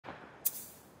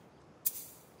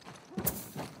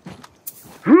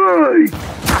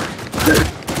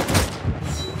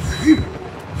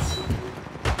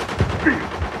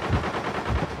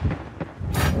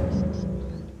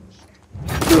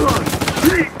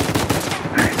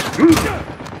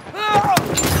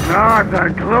Not a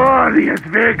glorious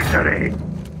victory!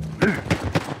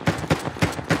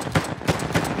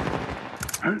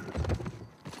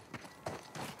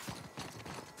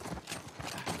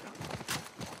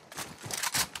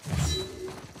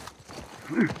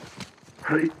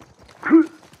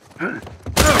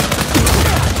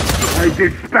 I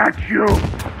dispatch you!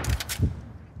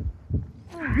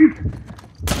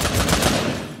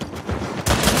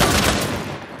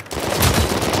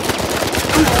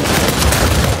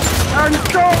 And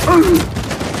so...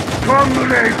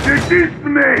 Comrades, assist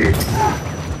me!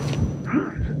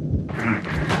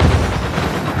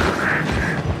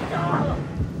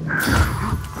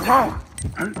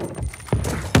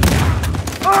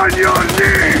 On your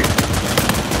knees!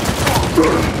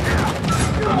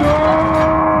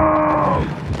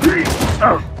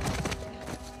 No!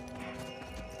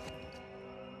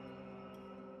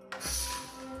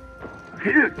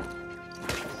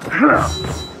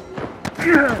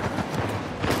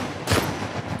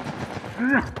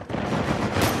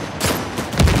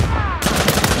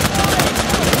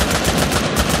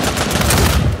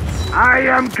 I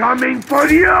am coming for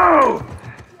you!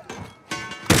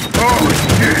 Oh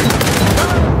shit!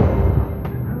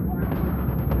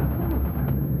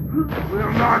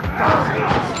 Will not die!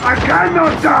 I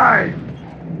cannot die!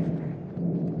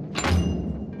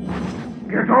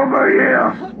 Get over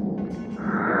here!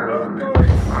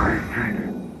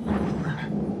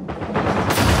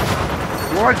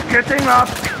 What's getting up?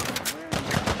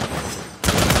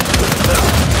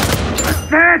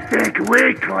 Pathetic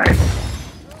weakling!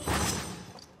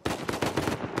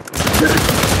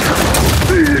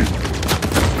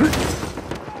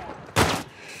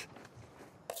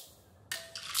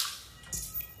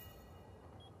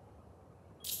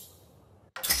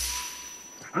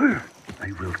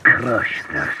 I will crush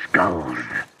their skulls.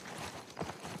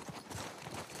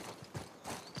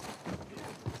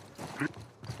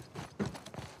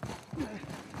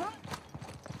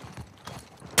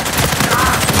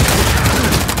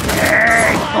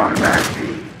 Beg for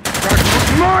mercy! That was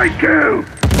my cue!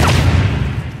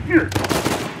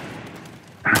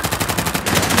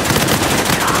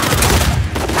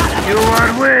 You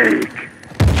are weak!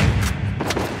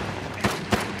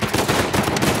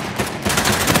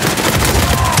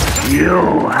 You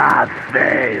have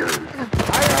failed!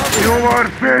 You are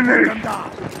finished!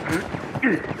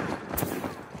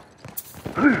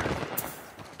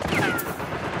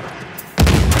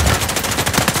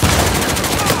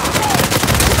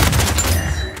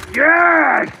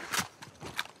 Yes!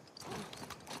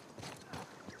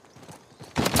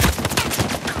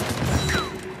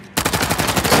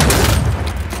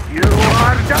 You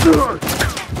are done!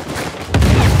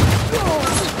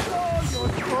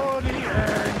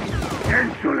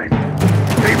 Insolent!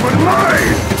 They were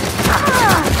mine!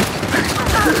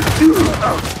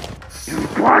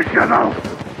 Impossible!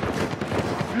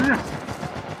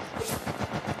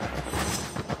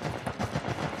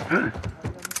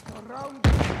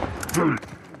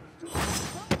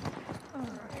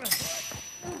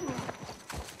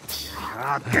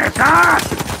 Get up!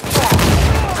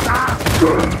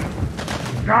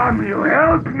 Tom, you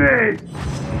help me!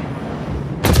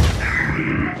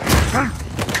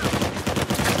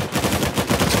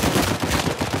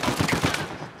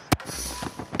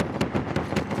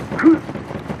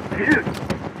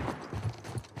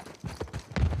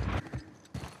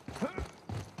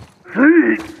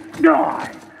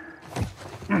 Die!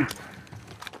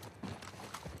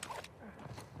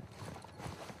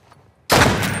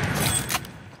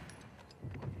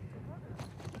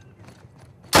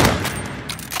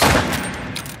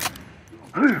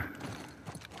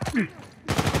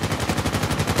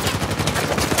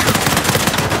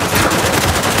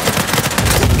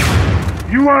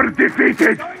 You are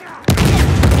defeated!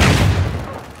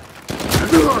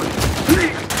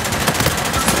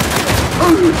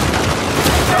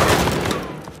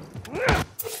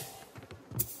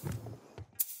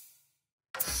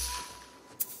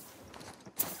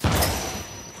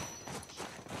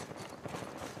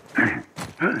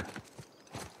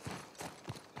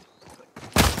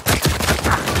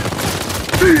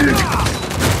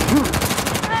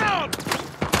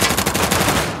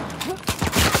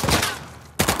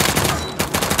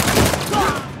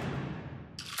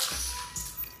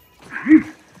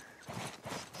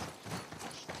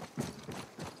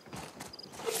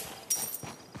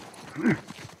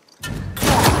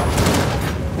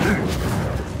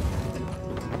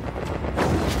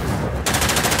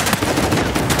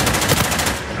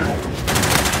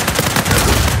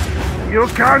 You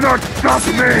cannot stop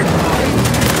me!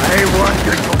 I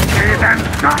wanted to kill and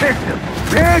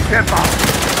pitiful!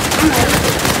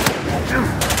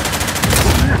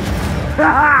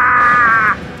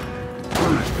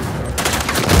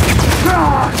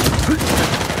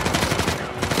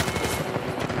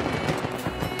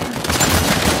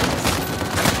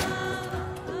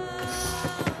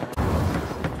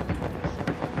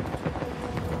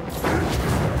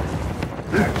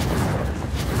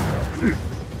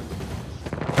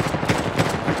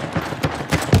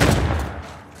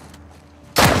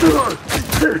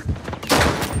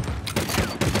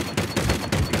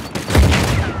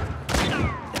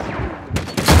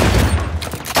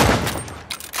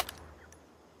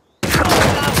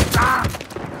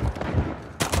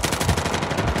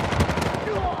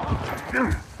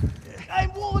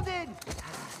 I'm wounded!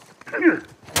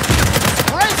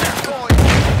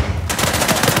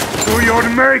 To your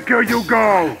maker you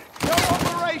go! No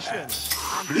operation!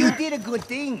 You did a good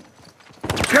thing.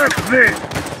 Catch this!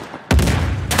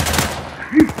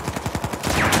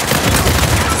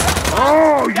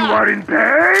 Oh, you are in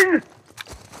pain?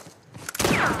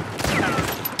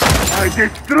 I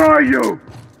destroy you!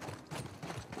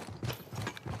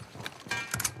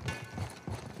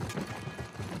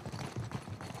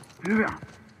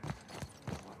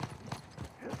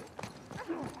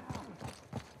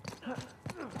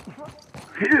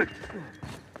 Here.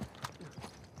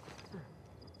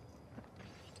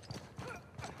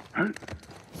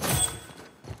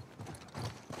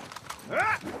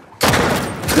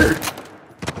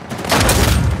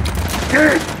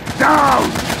 Get down!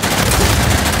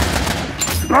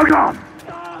 Bug off!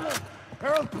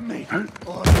 Help me, or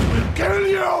I will kill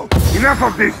you! Enough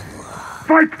of this!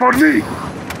 Fight for me!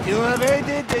 You have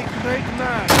aided a great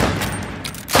man.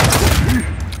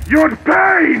 Your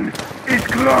pain is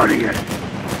glorious!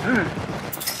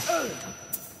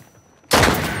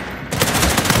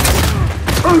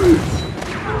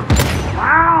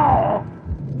 Ow!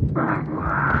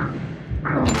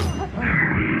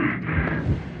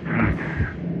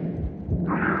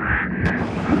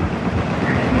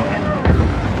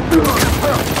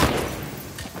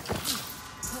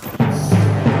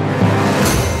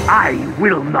 I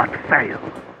will not fail.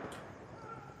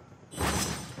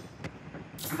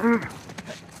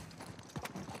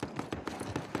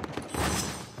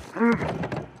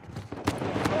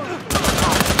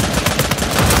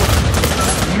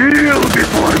 Kneel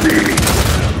before me!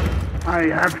 I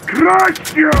have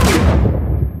crushed you!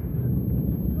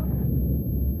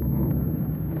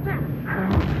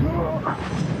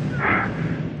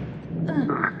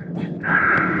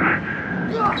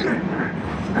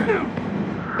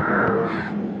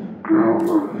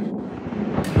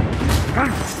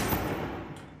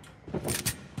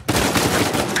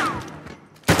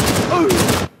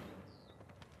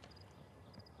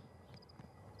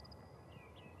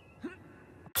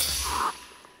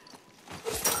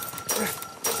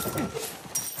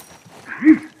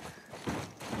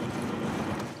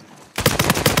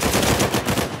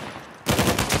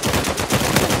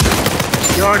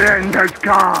 Your end has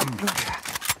come!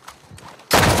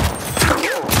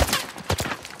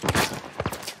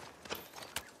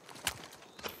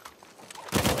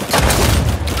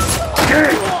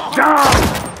 Get down!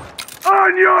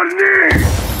 On your knees!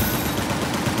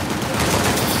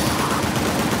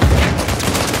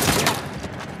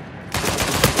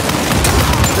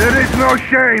 There is no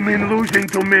shame in losing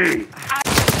to me.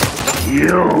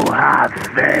 You have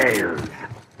failed.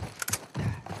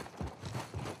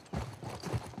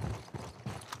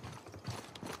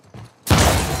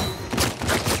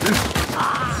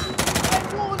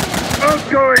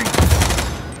 Outgoing!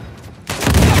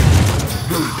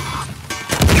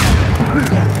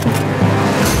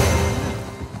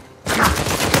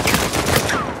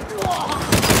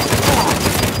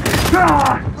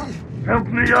 Help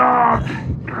me out!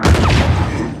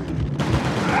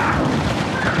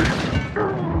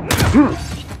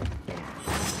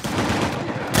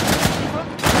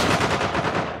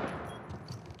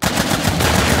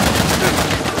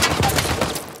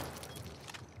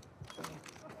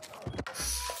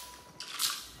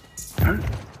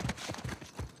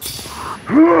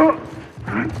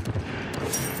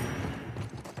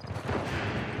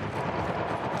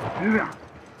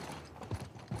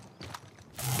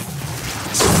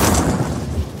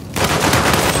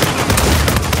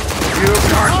 You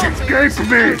can't escape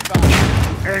me!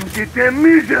 And get the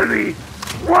misery!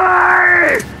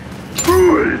 Why?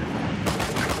 Fool!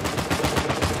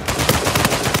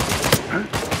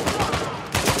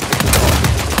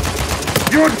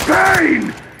 Your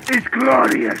pain is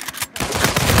glorious!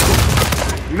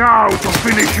 Now to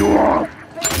finish you off!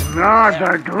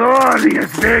 Another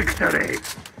glorious victory!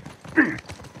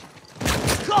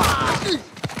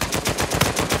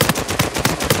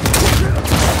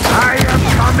 I am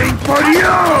coming for you!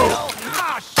 Oh,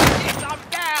 shit, I'm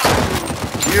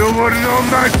down! You were no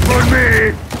match for me!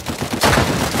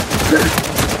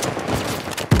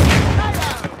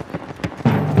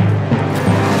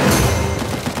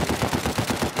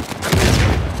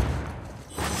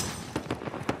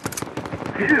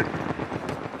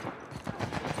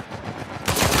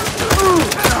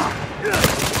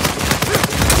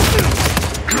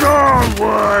 Crawl,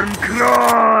 worm,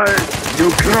 crawl! You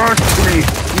crossed me,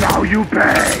 now you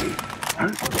pay!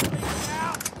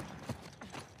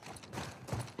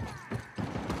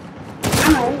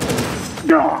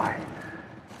 Die!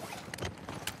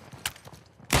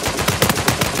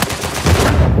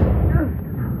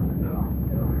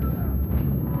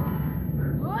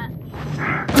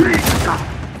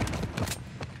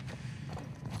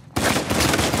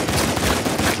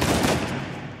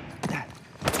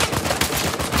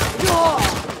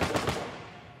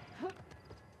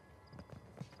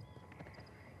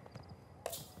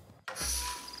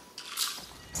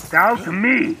 Doubt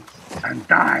me and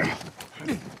die.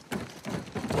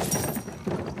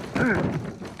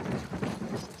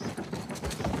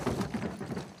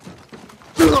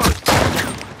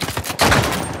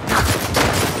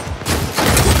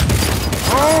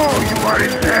 Oh, you are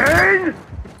insane?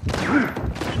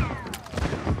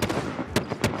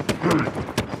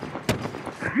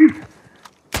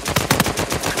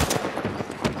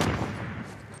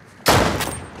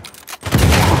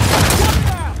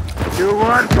 You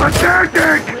are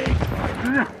pathetic!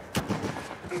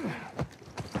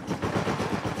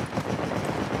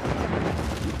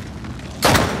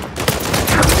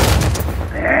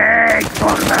 Beg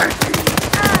for mercy!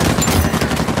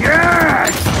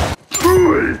 Yes!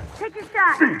 Fool! Take your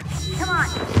shot! Come on,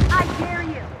 I dare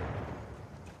you!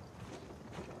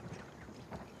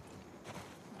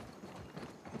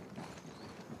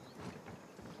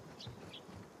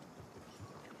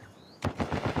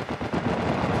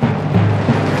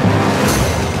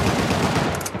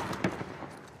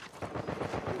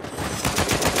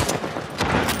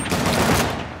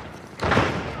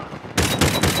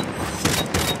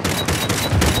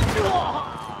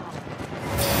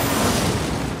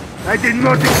 I did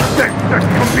not expect such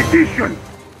competition!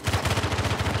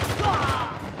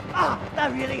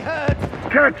 That really hurt!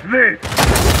 Catch this!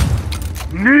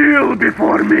 Kneel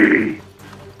before me!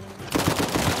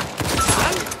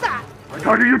 What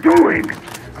are you doing?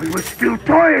 I was still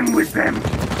toying with them!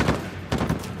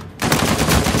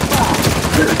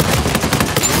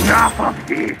 Enough of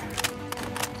this!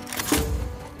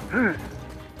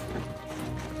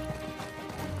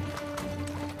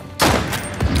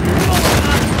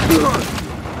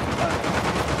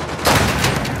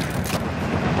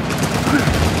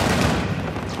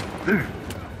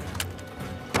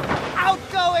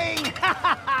 Outgoing!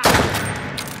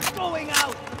 Going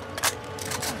out!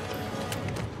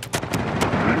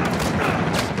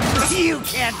 You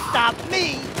can't stop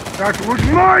me! That was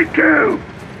my kill!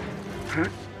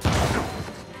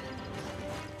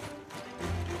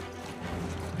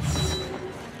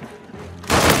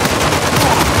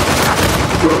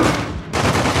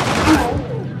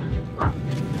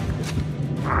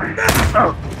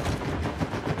 Oh.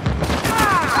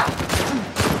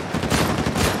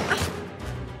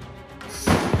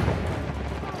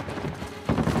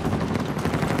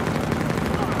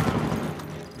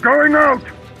 Going out!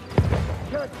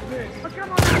 But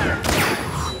come on here!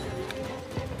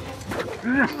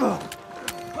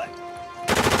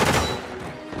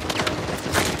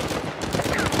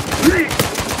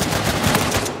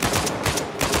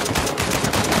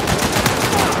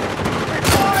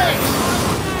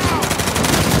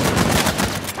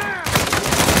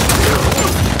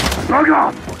 Bug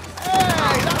off!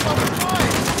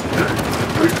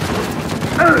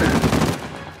 Hey,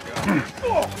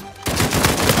 that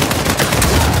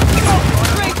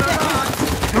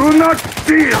Do not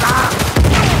steal!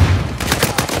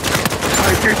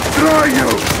 I destroy you!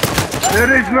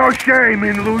 There is no shame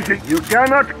in losing. You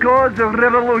cannot cause a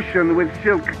revolution with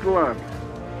silk gloves.